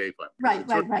the rainy day fund. Right.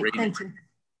 Thank you.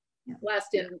 Yeah.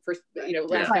 Last in, first,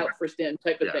 last out, first in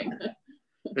type of thing.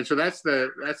 And so that's the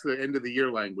end of the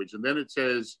year language. And then it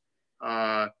says,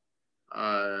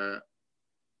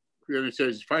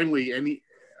 finally,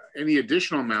 any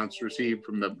additional amounts received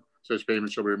from the such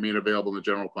payments shall remain available in the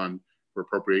general fund for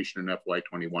appropriation in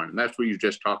FY21. And that's what you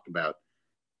just talked about.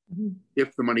 Mm-hmm.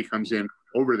 If the money comes in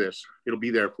over this, it'll be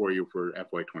there for you for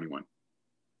FY21.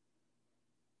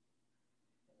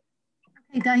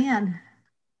 Okay, Diane.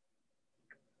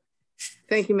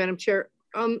 Thank you, Madam Chair.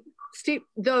 Steve,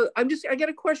 I get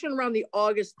a question around the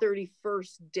August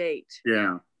 31st date.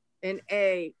 Yeah. And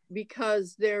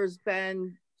because there's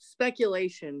been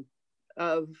speculation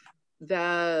of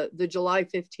the July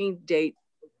 15th date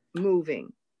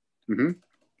moving. Mm-hmm.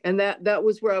 And that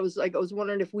was where I was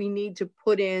wondering if we need to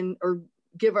put in or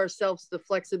give ourselves the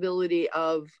flexibility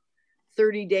of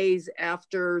 30 days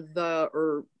after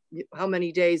or how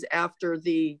many days after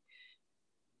the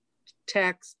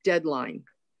tax deadline,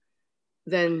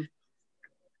 then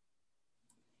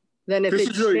if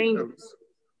it changes.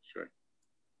 Sure.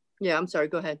 Yeah, I'm sorry,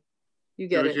 go ahead. You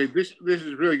get it. This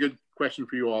is a really good question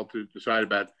for you all to decide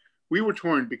about. We were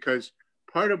torn because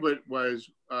part of it was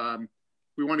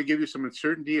we want to give you some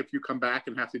uncertainty. If you come back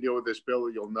and have to deal with this bill,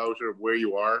 you'll know sort of where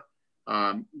you are.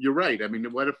 You're right. I mean,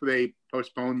 what if they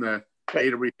postpone the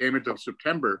date of repayment till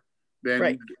September?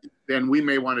 Then we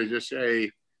may want to just say,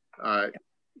 and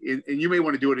you may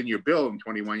want to do it in your bill in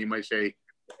 21. You might say,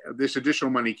 this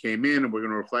additional money came in and we're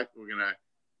going to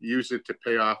use it to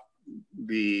pay off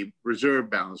the reserve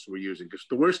balance we're using. Because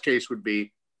the worst case would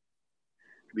be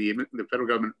the federal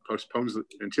government postpones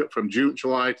until from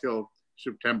July till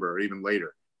September or even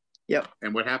later. Yep.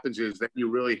 And what happens is that you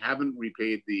really haven't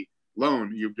repaid the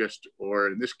loan. You've just, or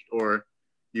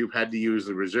you've had to use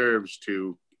the reserves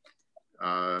to,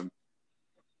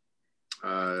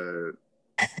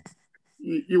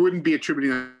 you wouldn't be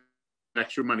attributing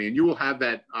extra money, and you will have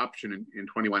that option in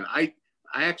 21. I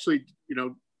actually, you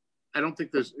know, I don't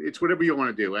think it's whatever you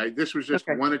want to do. This was just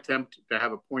one attempt to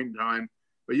have a point in time,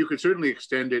 but you could certainly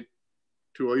extend it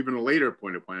to even a later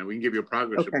point of time. We can give you a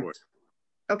progress report.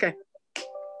 Okay.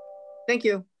 Thank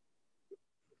you.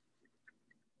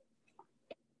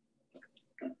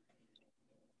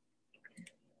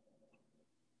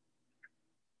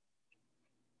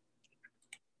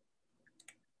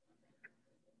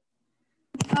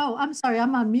 Oh, I'm sorry,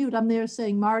 I'm on mute. I'm there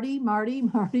saying Marty, Marty,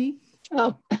 Marty.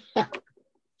 Oh.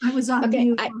 I was on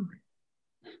mute.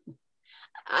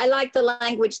 I like the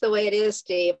language the way it is,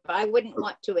 Steve. I wouldn't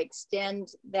want to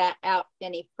extend that out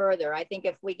any further. I think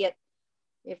if we get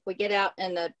out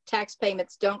and the tax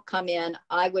payments don't come in,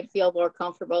 I would feel more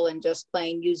comfortable in just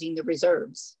plain using the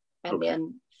reserves and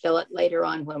then fill it later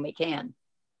on when we can.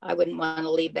 I wouldn't want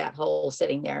to leave that hole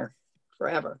sitting there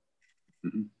forever.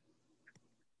 Mm-hmm.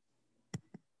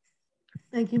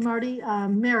 Thank you, Marty.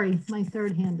 Mary, my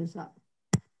third hand is up.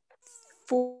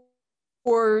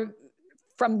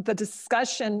 From the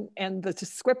discussion and the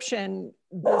description,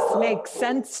 this makes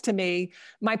sense to me.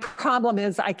 My problem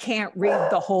is I can't read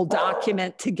the whole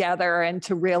document together and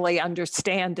to really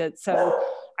understand it. So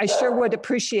I sure would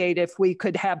appreciate if we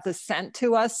could have this sent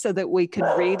to us so that we could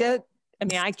read it. I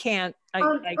mean, I can't,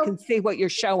 I can see what you're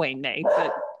showing me,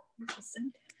 but.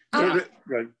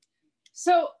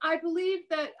 So I believe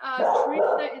that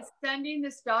Teresa is sending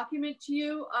this document to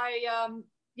you.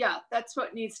 Yeah, that's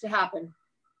what needs to happen,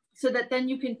 so that then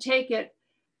you can take it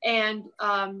and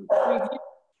review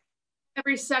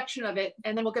every section of it,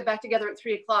 and then we'll get back together at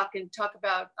 3 o'clock and talk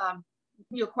about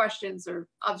your questions or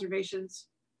observations.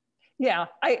 Yeah,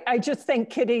 I just think,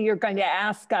 Kitty, you're going to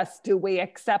ask us, do we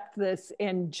accept this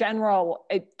in general?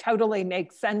 It totally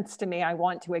makes sense to me. I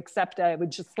want to accept it. I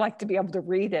would just like to be able to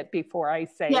read it before I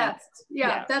say yes.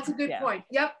 Yeah, that's a good point.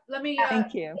 Yep, let me.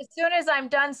 Thank you. As soon as I'm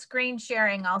done screen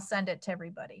sharing, I'll send it to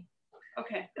everybody.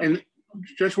 Okay. And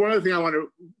just one other thing I want to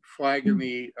flag in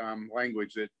the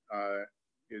language that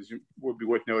would be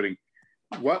worth noting.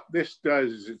 What this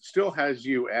does is it still has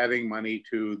you adding money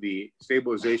to the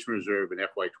stabilization reserve in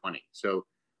FY20. So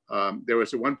there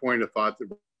was at one point a thought that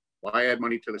why add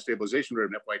money to the stabilization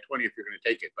reserve in FY20 if you're going to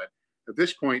take it? But at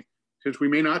this point, since we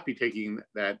may not be taking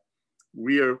that,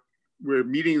 we're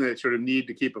meeting that sort of need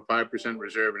to keep a 5%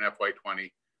 reserve in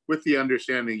FY20 with the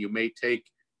understanding you may take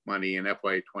money in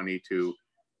FY20 to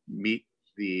meet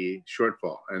the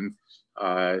shortfall. And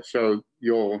so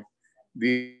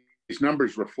these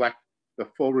numbers reflect the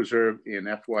full reserve in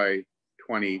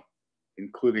FY20,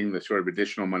 including the sort of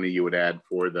additional money you would add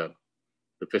for the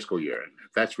fiscal year. And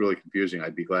if that's really confusing,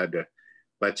 I'd be glad to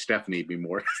let Stephanie be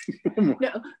more.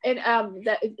 No, and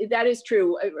that is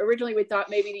true. Originally, we thought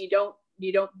maybe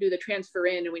you don't do the transfer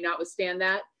in, and we notwithstand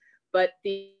that. But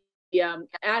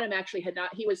Adam actually had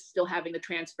not. He was still having the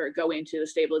transfer go into the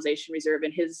stabilization reserve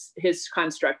in his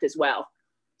construct as well.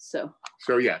 So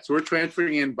yeah, so we're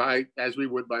transferring in as we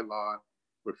would by law.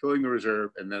 We're filling the reserve,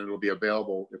 and then it'll be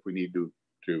available if we need to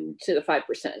the 5%.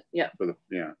 Yeah.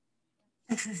 Yeah.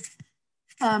 Okay.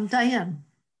 Diane.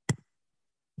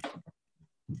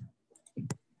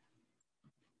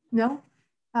 No.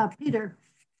 Peter.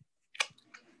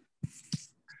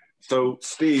 So,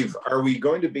 Steve, are we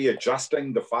going to be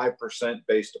adjusting the 5%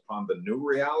 based upon the new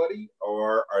reality,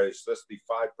 or is this the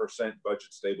 5%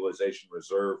 budget stabilization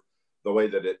reserve the way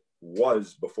that it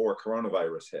was before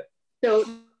coronavirus hit? So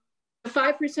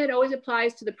 5% always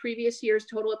applies to the previous year's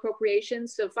total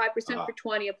appropriations. So 5% for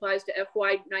 20 applies to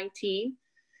FY19,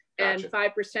 and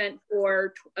 5%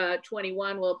 for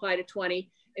 21 will apply to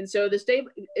 20. And so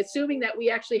assuming that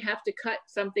we actually have to cut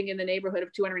something in the neighborhood of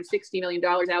 $260 million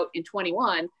out in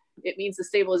 21, it means the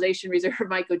stabilization reserve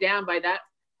might go down by that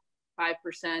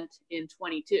 5% in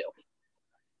 22.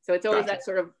 So it's always that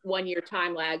sort of 1 year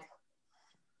time lag.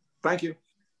 Thank you.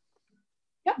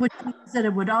 Yep. Which means that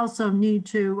it would also need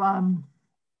to,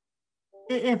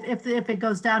 if it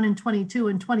goes down in 22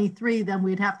 and 23, then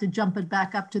we'd have to jump it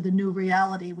back up to the new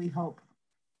reality, we hope,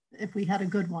 if we had a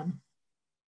good one.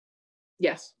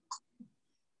 Yes.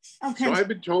 Okay. So I've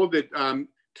been told that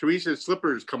Teresa's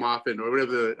slippers come off or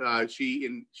whatever,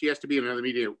 she has to be in another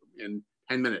meeting in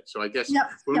 10 minutes. So I guess we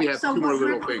only have two more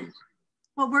little things.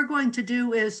 What we're going to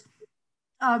do is,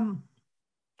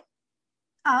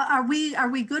 are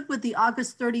we good with the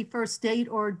August 31st date,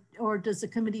 or does the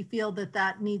committee feel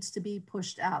that needs to be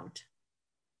pushed out?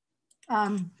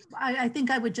 I think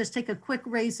I would just take a quick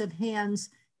raise of hands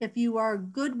if you are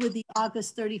good with the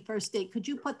August 31st date, could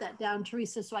you put that down,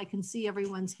 Teresa, so I can see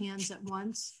everyone's hands at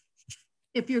once?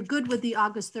 If you're good with the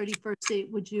August 31st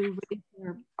date, would you raise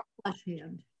your flush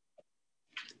hand?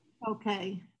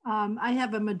 Okay, I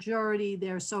have a majority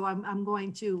there, so I'm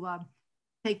going to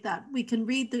take that. We can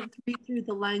read through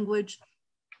the language.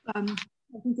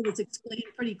 I think it was explained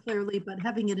pretty clearly, but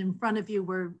having it in front of you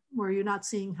where you're not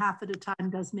seeing half at a time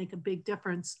does make a big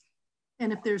difference.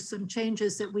 And if there's some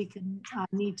changes that we can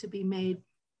need to be made,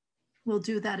 we'll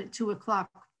do that at 2 o'clock.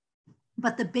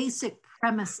 But the basic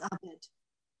premise of it,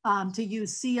 to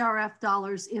use CRF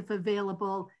dollars if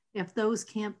available. If those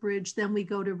can't bridge, then we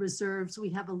go to reserves. We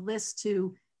have a list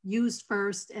to use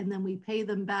first, and then we pay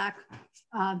them back,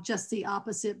 just the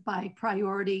opposite by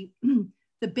priority.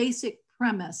 The basic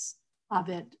premise of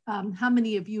it, how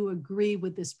many of you agree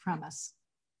with this premise?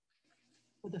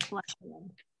 With a flash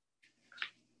hand.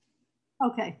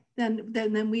 Okay,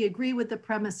 then we agree with the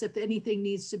premise. If anything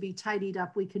needs to be tidied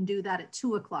up, we can do that at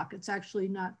 2 o'clock. It's actually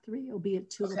not 3, it'll be at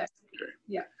 2 o'clock. Okay.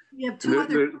 Yeah. We have two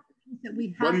other things that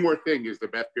we have. One more thing is the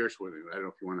Beth Pierce one. I don't know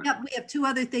if you want to. Yep, we have 2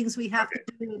 other things we have to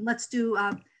do. And let's do,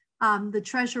 the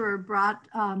treasurer brought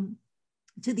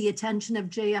to the attention of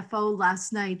JFO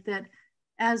last night that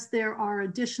as there are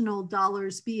additional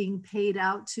dollars being paid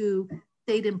out to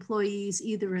state employees,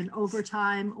 either in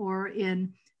overtime or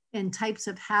in types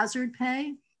of hazard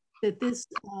pay, that this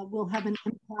will have an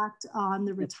impact on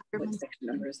the retirement. What section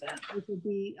number is that? It will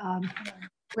be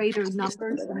greater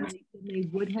numbers than they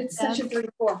would have. It's section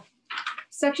 34.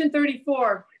 Section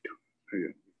 34.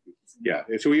 Yeah,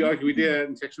 so we did it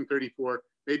in section 34.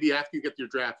 Maybe after you get your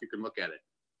draft, you can look at it.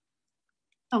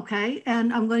 Okay,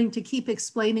 and I'm going to keep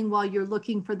explaining while you're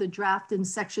looking for the draft in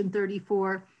section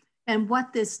 34. And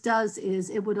what this does is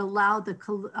it would allow the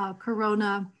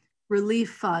Corona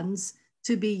relief funds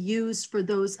to be used for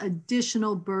those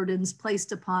additional burdens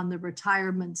placed upon the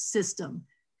retirement system.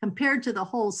 Compared to the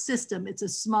whole system, it's a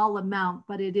small amount,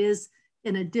 but it is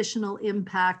an additional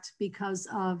impact because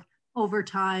of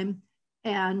overtime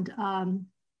and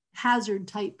hazard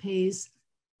type pays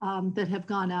that have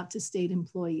gone out to state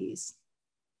employees.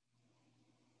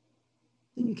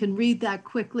 You can read that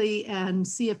quickly and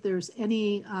see if there's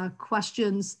any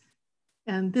questions.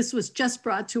 And this was just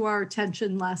brought to our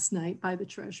attention last night by the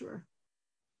treasurer.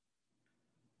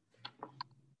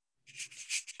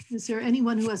 Is there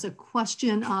anyone who has a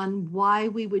question on why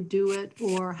we would do it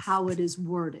or how it is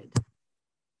worded?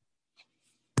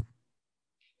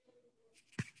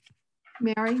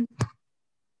 Mary?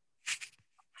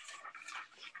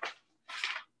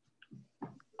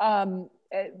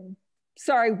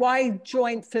 Sorry, why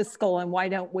joint fiscal and why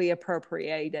don't we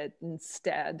appropriate it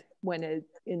instead when it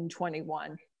in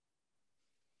 21?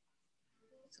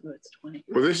 So it's 20.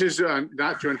 Well, this is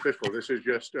not joint fiscal. This is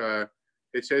just,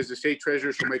 it says the state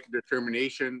treasurer shall make a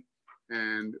determination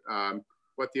and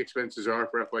what the expenses are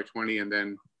for FY20, and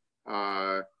then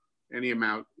any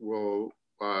amount will.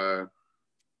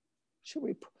 Should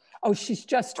we? Oh, she's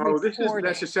just. Oh,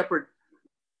 that's a separate.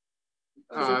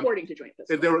 Reporting to joint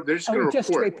fiscal. They're just going to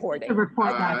just report.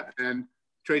 Reporting. And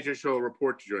treasurer shall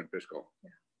report to joint fiscal.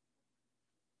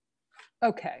 Yeah.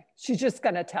 Okay, she's just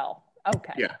going to tell.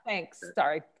 Okay. Yeah. Thanks.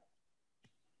 Sorry.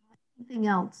 Anything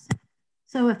else?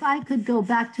 So if I could go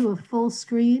back to a full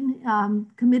screen,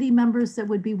 committee members that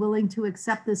would be willing to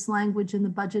accept this language in the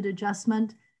budget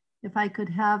adjustment, if I could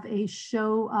have a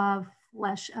show of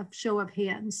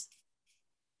hands.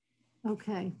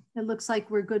 Okay, it looks like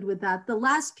we're good with that. The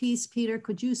last piece, Peter,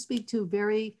 could you speak to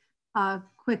very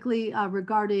quickly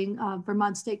regarding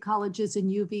Vermont State Colleges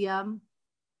and UVM?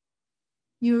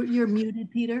 You're muted,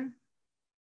 Peter.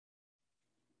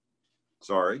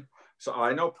 Sorry. So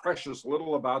I know precious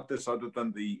little about this other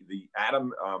than the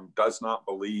Adam does not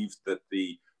believe that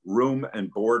the room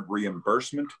and board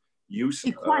reimbursement use.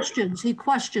 He questions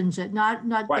it,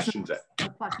 not questions it.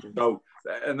 So,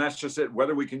 and that's just it.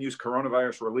 Whether we can use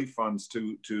coronavirus relief funds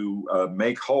to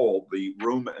make whole the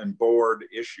room and board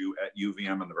issue at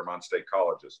UVM and the Vermont State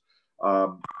Colleges.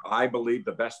 I believe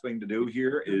the best thing to do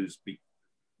here is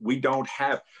we don't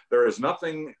have. There is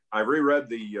nothing. I reread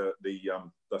the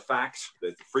facts,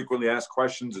 the frequently asked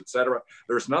questions, etc.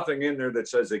 There's nothing in there that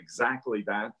says exactly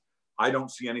that. I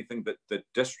don't see anything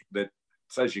that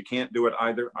says you can't do it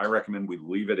either. I recommend we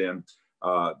leave it in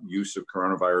use of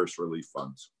coronavirus relief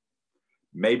funds.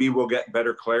 Maybe we'll get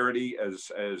better clarity as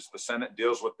the Senate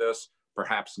deals with this.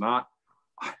 Perhaps not.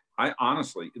 I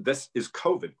honestly, this is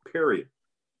COVID, period.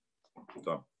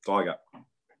 So that's all I got.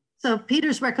 So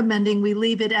Peter's recommending we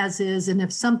leave it as is, and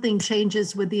if something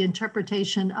changes with the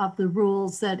interpretation of the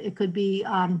rules, that it could be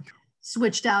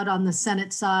switched out on the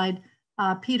Senate side.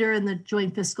 Peter and the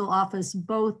Joint Fiscal Office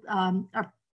both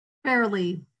are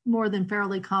more than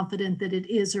fairly confident that it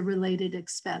is a related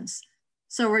expense.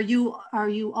 So are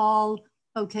you all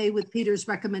okay with Peter's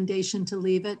recommendation to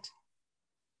leave it?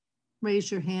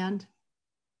 Raise your hand.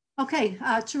 Okay,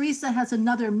 Teresa has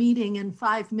another meeting in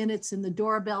 5 minutes and the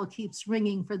doorbell keeps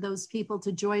ringing for those people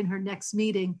to join her next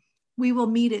meeting. We will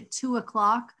meet at 2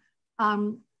 o'clock.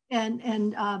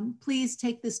 Please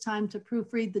take this time to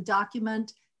proofread the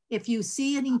document. If you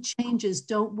see any changes,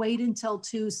 don't wait until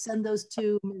 2. Send those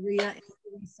to Maria and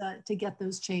Teresa to get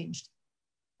those changed.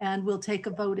 And we'll take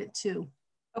a vote at 2.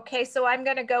 Okay, so I'm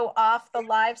going to go off the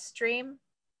live stream.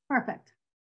 Perfect.